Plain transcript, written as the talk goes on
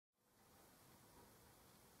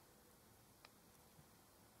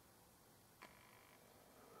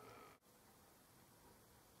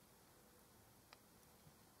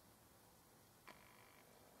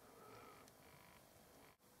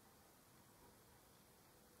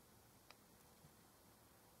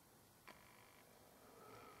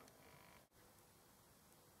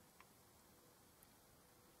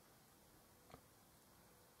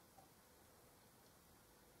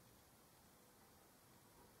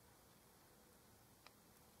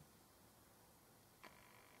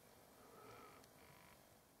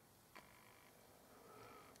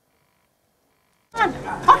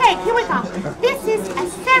Okay, here we go. This is a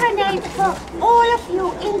serenade for all of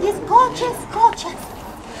you in this gorgeous, gorgeous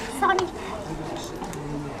sunny day.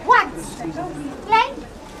 Once. Play.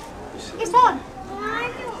 It's on.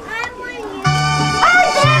 Oh,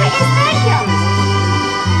 there it is. Thank you.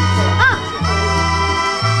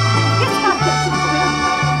 This one.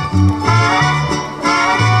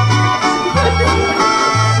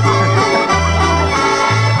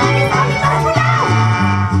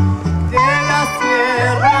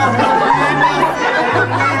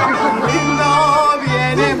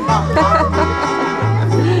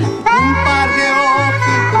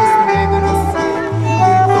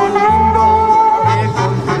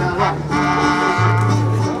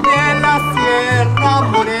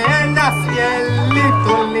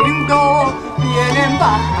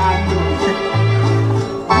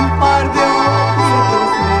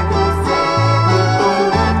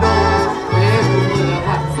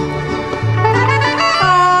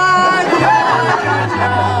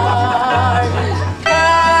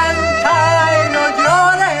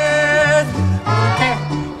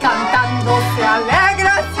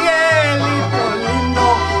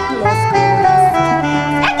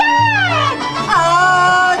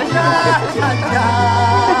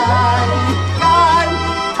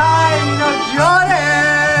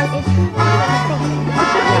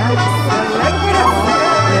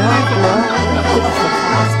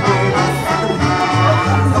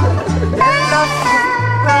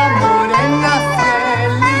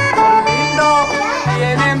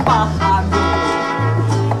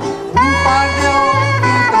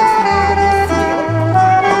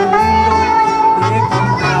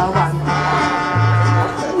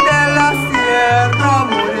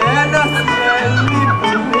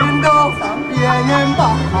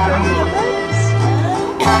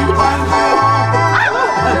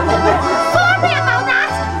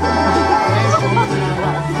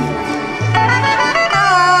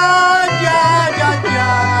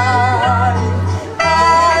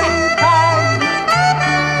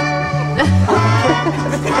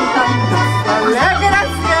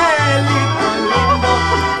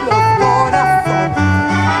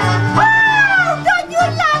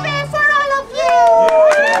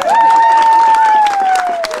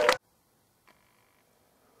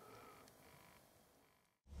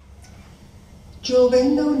 Yo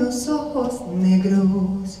vendo unos ojos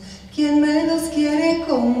negros, ¿quién me los quiere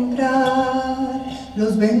comprar?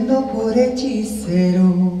 Los vendo por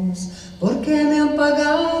hechiceros, porque me han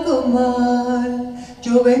pagado mal.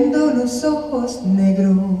 Yo vendo unos ojos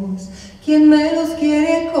negros, ¿quién me los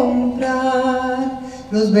quiere comprar?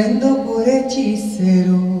 Los vendo por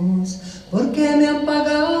hechiceros, porque me han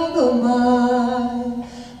pagado mal.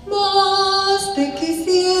 Más te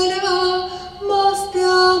quisiera, más te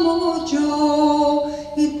amo yo,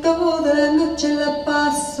 y toda la noche la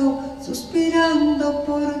paso suspirando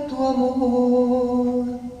por tu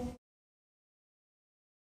amor.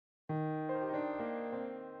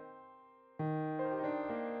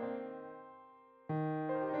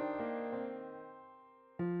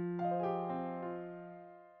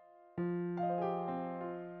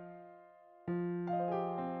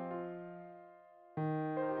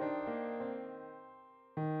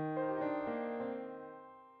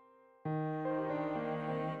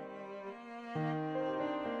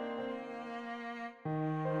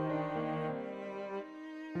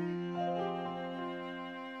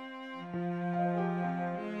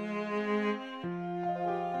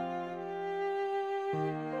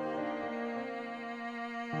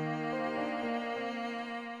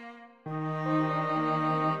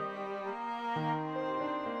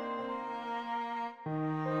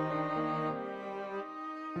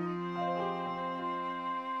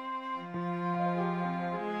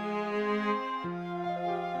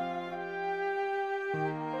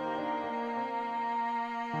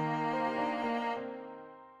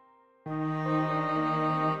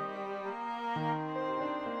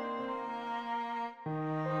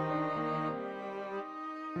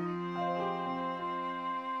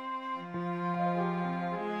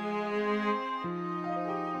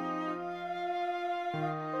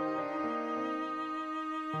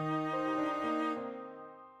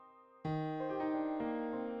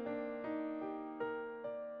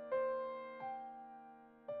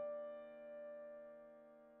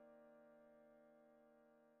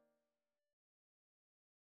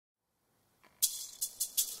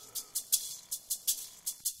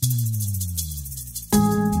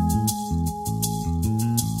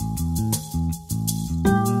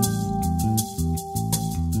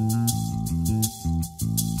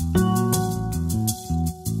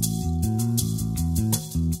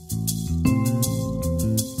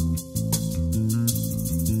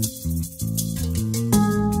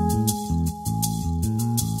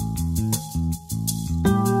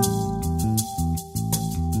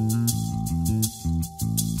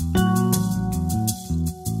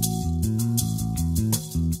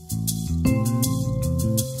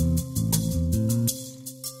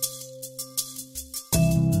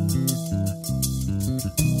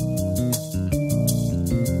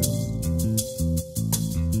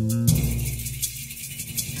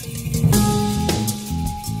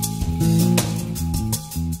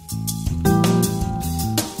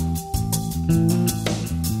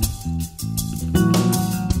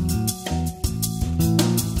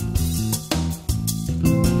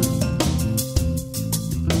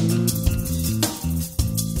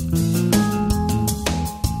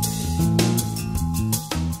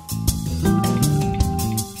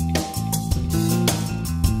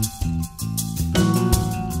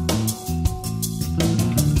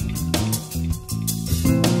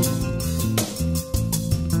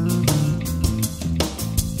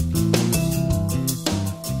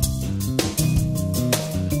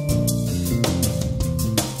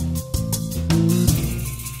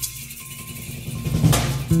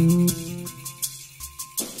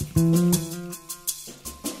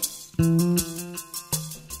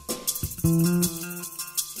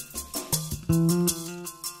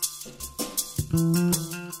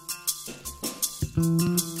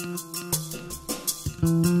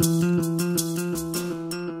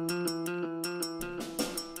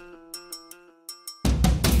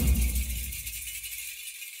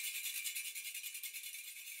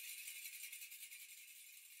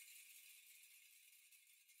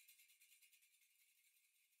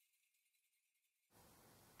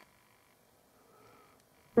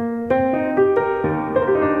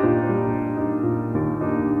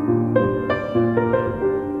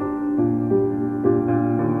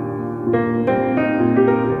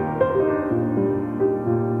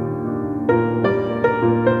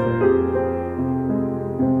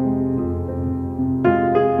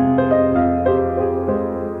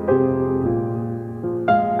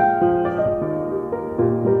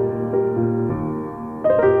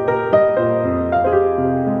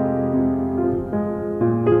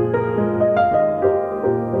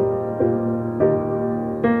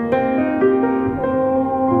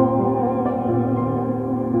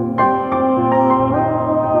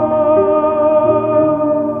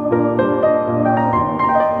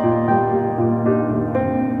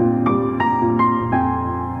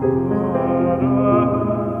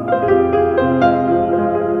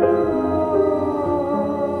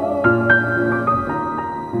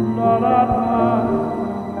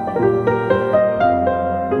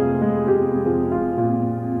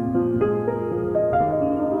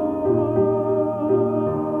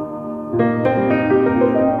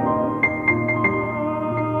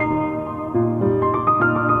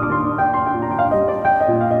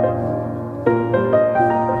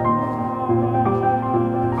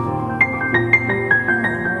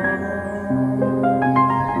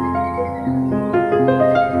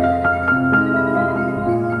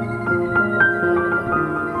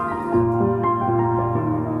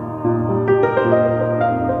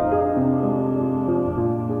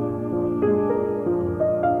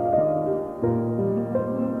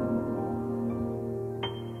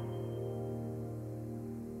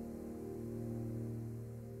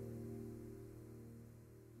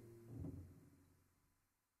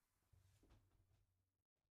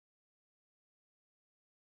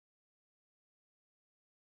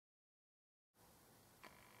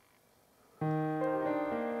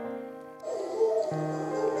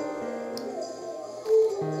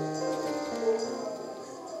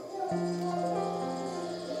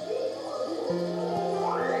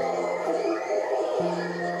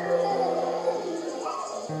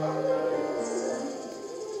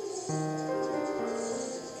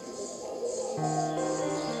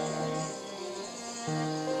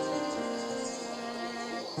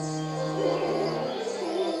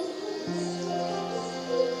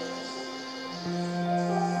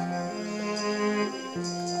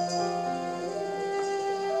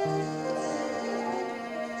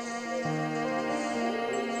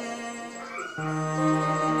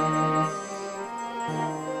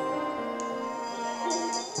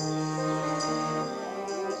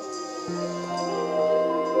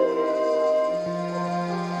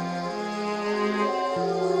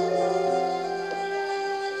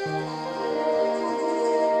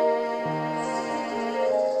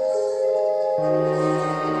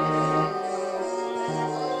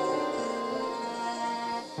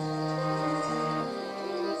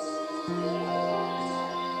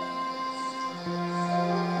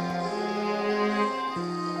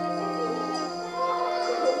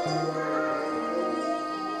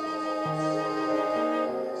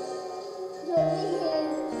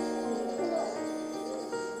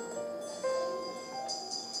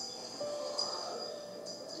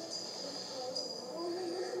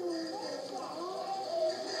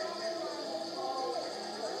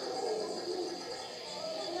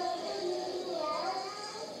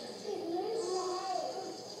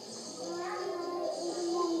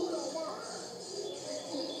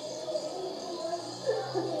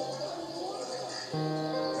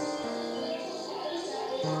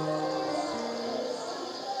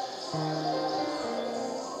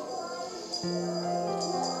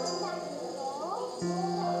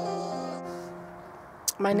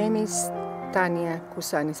 My name is Tanya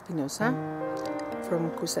Cusan-Espinosa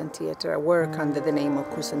from Cusan Theatre. I work under the name of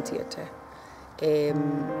Cusan Theatre.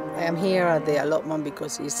 I am here at the allotment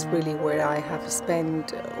because it's really where I have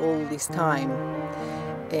spent all this time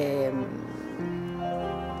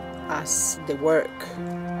as the work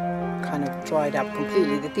kind of dried up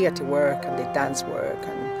completely. The theatre work and the dance work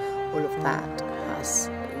and all of that has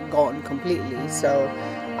gone completely. So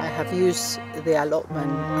I have used the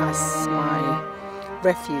allotment as my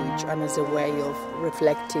refuge and as a way of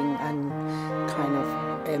reflecting and kind of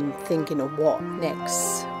thinking of what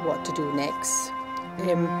next, what to do next.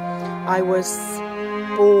 I was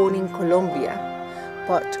born in Colombia,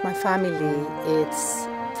 but my family is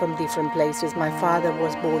from different places. My father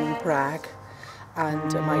was born in Prague,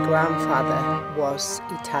 and my grandfather was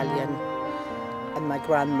Italian, and my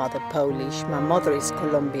grandmother Polish. My mother is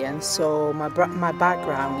Colombian, so my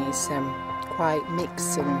background is quite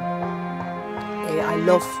mixed, and I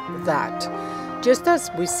love that. Just as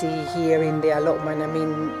we see here in the allotment, I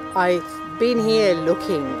mean, I've been here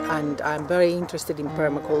looking, and I'm very interested in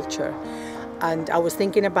permaculture, and I was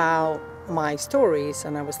thinking about my stories,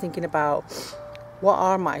 and I was thinking about what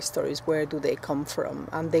are my stories, where do they come from?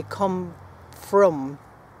 And they come from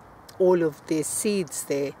all of the seeds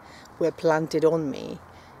that were planted on me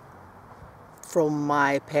from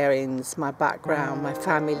my parents, my background, my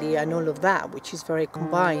family, and all of that, which is very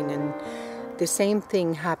combined. And the same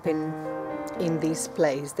thing happened in this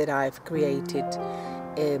place that I've created.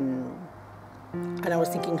 And I was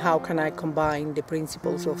thinking, how can I combine the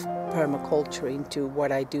principles of permaculture into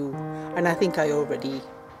what I do? And I think I already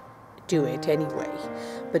do it anyway,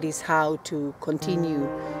 but it's how to continue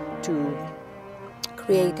to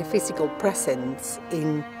create a physical presence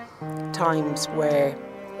in times where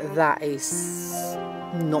that is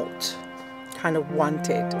not kind of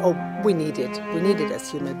wanted, or we need it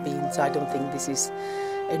as human beings. I don't think this is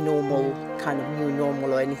a normal kind of new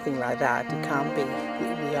normal or anything like that. It can't be.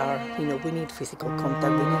 We are, we need physical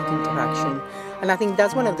contact, we need interaction. And I think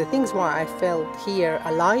that's one of the things why I felt here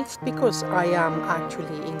alive, because I am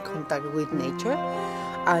actually in contact with nature,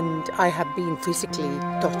 and I have been physically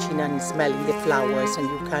touching and smelling the flowers, and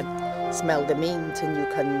you can smell the mint, and you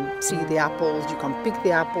can see the apples, you can pick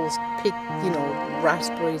the apples, pick,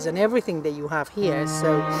 raspberries and everything that you have here.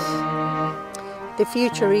 So the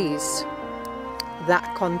future is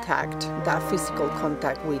that contact, that physical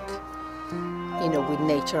contact with, with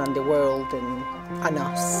nature and the world and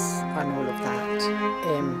us and all of that.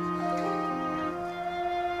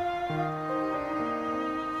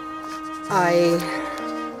 I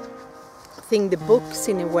think the books,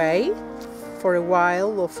 in a way, for a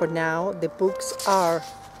while or for now, the books are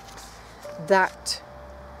that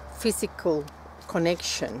physical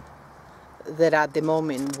connection that at the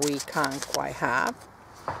moment we can't quite have.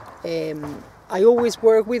 I always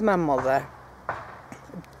work with my mother.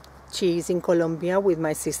 She's in Colombia with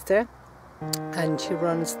my sister, and she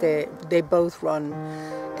runs they both run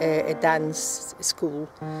a dance school.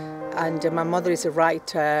 And my mother is a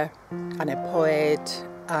writer and a poet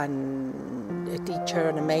and a teacher,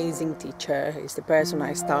 an amazing teacher. Is the person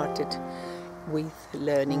I started with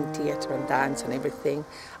learning theatre and dance and everything.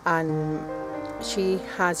 And she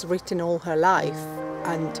has written all her life,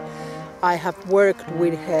 and I have worked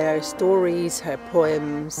with her stories, her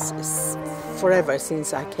poems, forever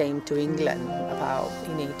since I came to England about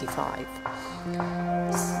in '85.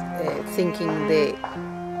 Thinking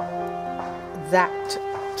that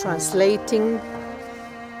translating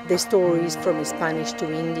the stories from Spanish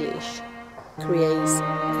to English creates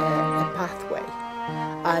a pathway,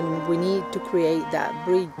 and we need to create that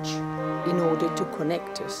bridge in order to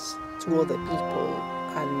connect us to other people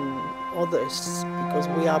and others, because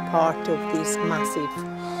we are part of this massive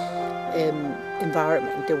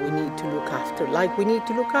environment that we need to look after. Like we need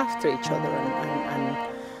to look after each other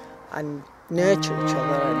and nurture each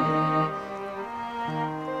other,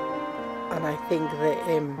 and I think that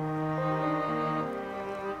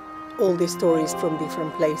all the stories from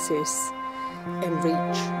different places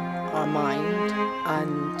enrich our mind,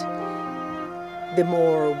 and the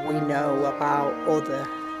more we know about other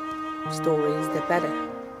stories, the better.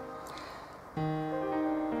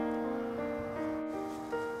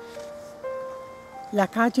 La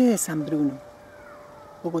calle de San Bruno,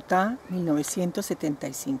 Bogotá,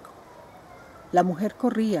 1975. La mujer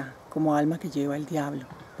corría como alma que lleva el diablo,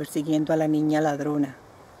 persiguiendo a la niña ladrona.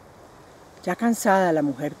 Ya cansada, la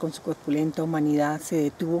mujer con su corpulenta humanidad se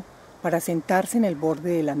detuvo para sentarse en el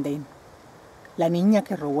borde del andén. La niña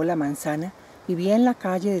que robó la manzana vivía en la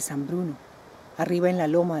calle de San Bruno, arriba en la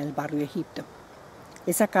loma del barrio Egipto.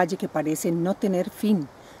 Esa calle que parece no tener fin,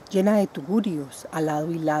 llena de tugurios al lado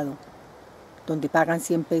y lado, donde pagan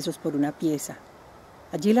 100 pesos por una pieza.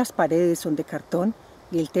 Allí las paredes son de cartón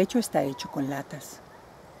y el techo está hecho con latas.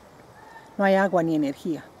 No hay agua ni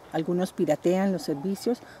energía. Algunos piratean los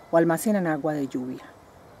servicios o almacenan agua de lluvia.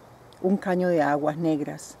 Un caño de aguas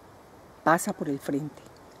negras pasa por el frente.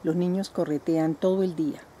 Los niños corretean todo el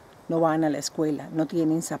día. No van a la escuela, no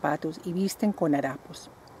tienen zapatos y visten con harapos.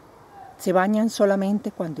 Se bañan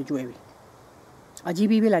solamente cuando llueve. Allí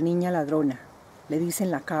vive la niña ladrona. Le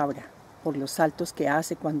dicen la cabra. por los saltos que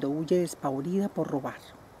hace cuando huye despavorida por robar.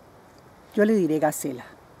 Yo le diré gacela,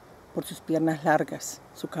 por sus piernas largas,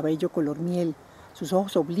 su cabello color miel, sus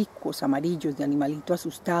ojos oblicuos amarillos de animalito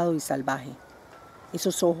asustado y salvaje.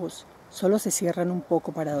 Esos ojos solo se cierran un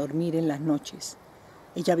poco para dormir en las noches.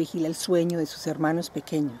 Ella vigila el sueño de sus hermanos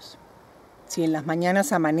pequeños. Si en las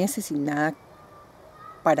mañanas amanece sin nada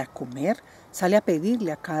para comer, sale a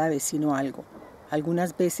pedirle a cada vecino algo.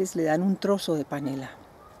 Algunas veces le dan un trozo de panela.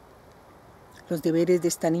 Los deberes de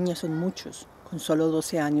esta niña son muchos, con solo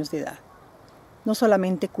 12 años de edad. No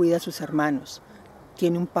solamente cuida a sus hermanos,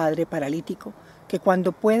 tiene un padre paralítico que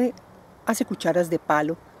cuando puede hace cucharas de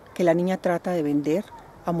palo que la niña trata de vender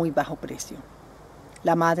a muy bajo precio.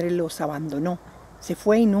 La madre los abandonó, se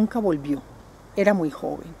fue y nunca volvió. Era muy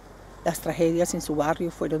joven. Las tragedias en su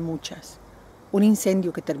barrio fueron muchas. Un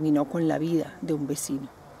incendio que terminó con la vida de un vecino.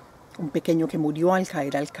 Un pequeño que murió al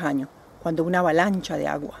caer al caño cuando una avalancha de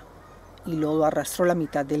agua y lodo arrastró la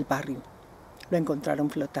mitad del barrio. Lo encontraron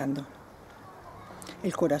flotando.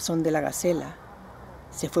 El corazón de la gacela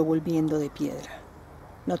se fue volviendo de piedra.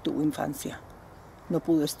 No tuvo infancia, no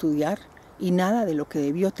pudo estudiar y nada de lo que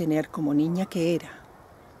debió tener como niña que era.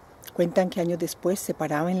 Cuentan que años después se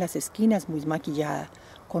paraba en las esquinas muy maquillada,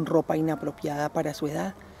 con ropa inapropiada para su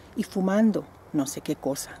edad y fumando no sé qué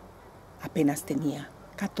cosa. Apenas tenía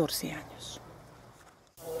 14 años.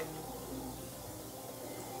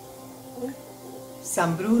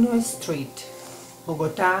 San Bruno Street,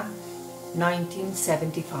 Bogotá,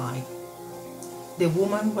 1975. The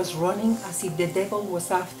woman was running as if the devil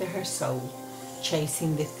was after her soul,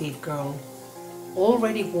 chasing the thief girl.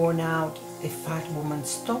 Already worn out, the fat woman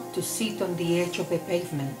stopped to sit on the edge of the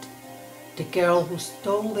pavement. The girl who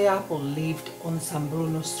stole the apple lived on San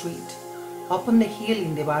Bruno Street. Up on the hill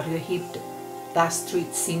in the Barrio Egipto, that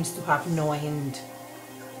street seems to have no end.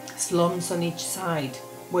 Slums on each side,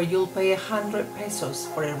 where you'll pay 100 pesos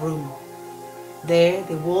for a room. There,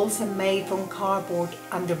 the walls are made from cardboard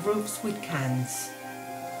and the roofs with cans.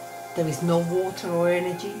 There is no water or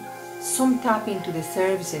energy. Some tap into the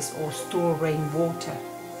services or store rainwater.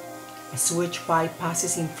 A sewage pipe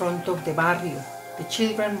passes in front of the barrio. The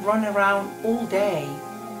children run around all day.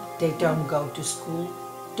 They don't go to school,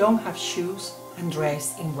 don't have shoes and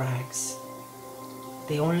dress in rags.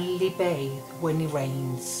 They only bathe when it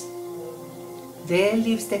rains. There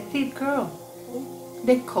lives the thief girl.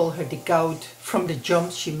 They call her the goat from the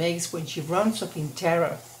jumps she makes when she runs off in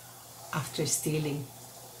terror after stealing.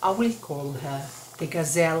 I will call her the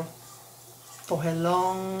gazelle for her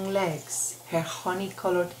long legs, her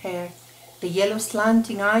honey-colored hair, the yellow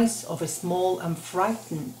slanting eyes of a small and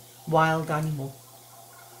frightened wild animal.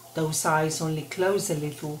 Those eyes only close a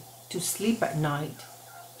little to sleep at night.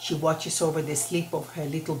 She watches over the sleep of her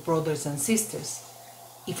little brothers and sisters.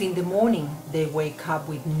 If in the morning they wake up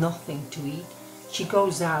with nothing to eat, she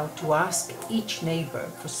goes out to ask each neighbor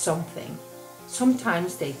for something.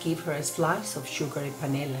 Sometimes they give her a slice of sugary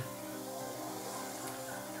panela.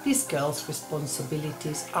 This girl's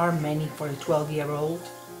responsibilities are many for a 12-year-old.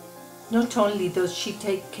 Not only does she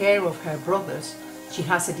take care of her brothers, she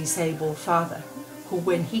has a disabled father who,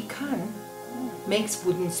 when he can, makes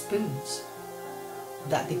wooden spoons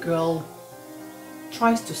that the girl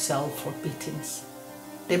tries to sell for pittance.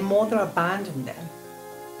 The mother abandoned them.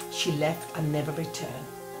 She left and never returned.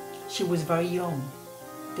 She was very young.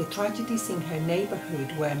 The tragedies in her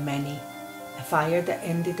neighborhood were many. A fire that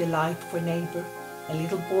ended the life of a neighbor, a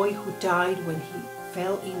little boy who died when he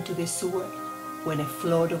fell into the sewer, when a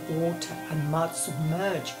flood of water and mud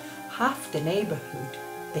submerged half the neighborhood,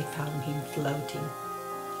 they found him floating.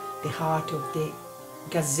 The heart of the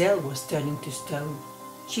gazelle was turning to stone.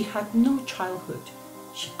 She had no childhood.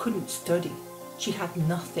 She couldn't study. She had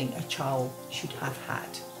nothing a child should have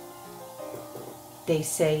had. They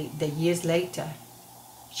say that years later,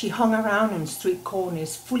 she hung around on street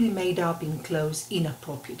corners fully made up in clothes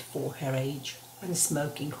inappropriate for her age and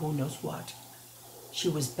smoking who knows what. She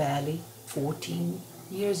was barely 14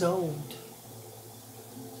 years old.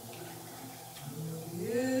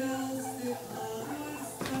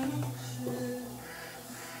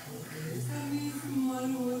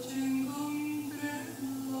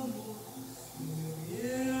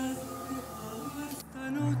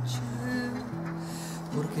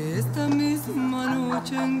 Porque esta misma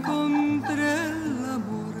noche encontré el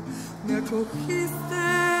amor, me acogiste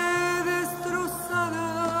destrozada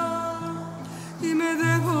y me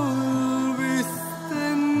devolviste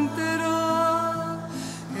entera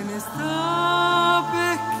en esta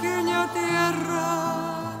pequeña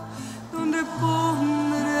tierra donde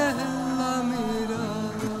pondré la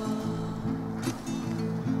mirada.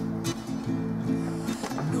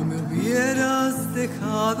 No me hubieras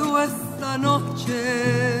dejado estar esta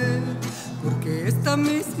noche, porque esta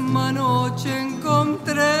misma noche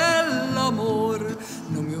encontré el amor.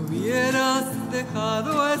 No me hubieras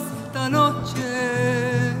dejado esta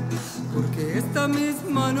noche, porque esta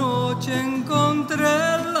misma noche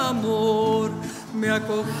encontré el amor. Me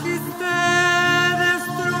acogiste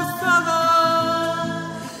destrozada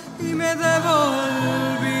y me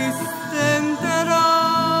devolviste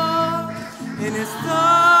entera en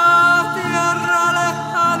esta tierra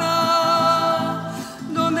lejana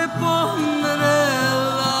donde pondré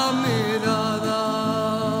la mirada.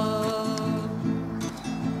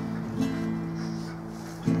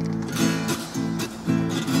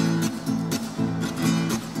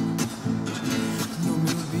 No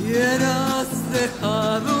me hubieras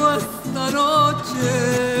dejado esta noche,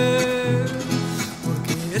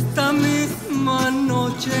 porque esta misma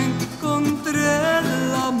noche encontré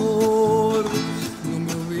el amor. No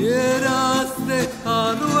me hubieras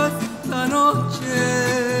dejado esta noche,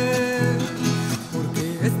 porque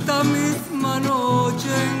esta misma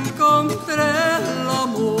noche encontré el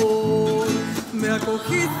amor. Me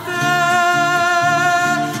acogiste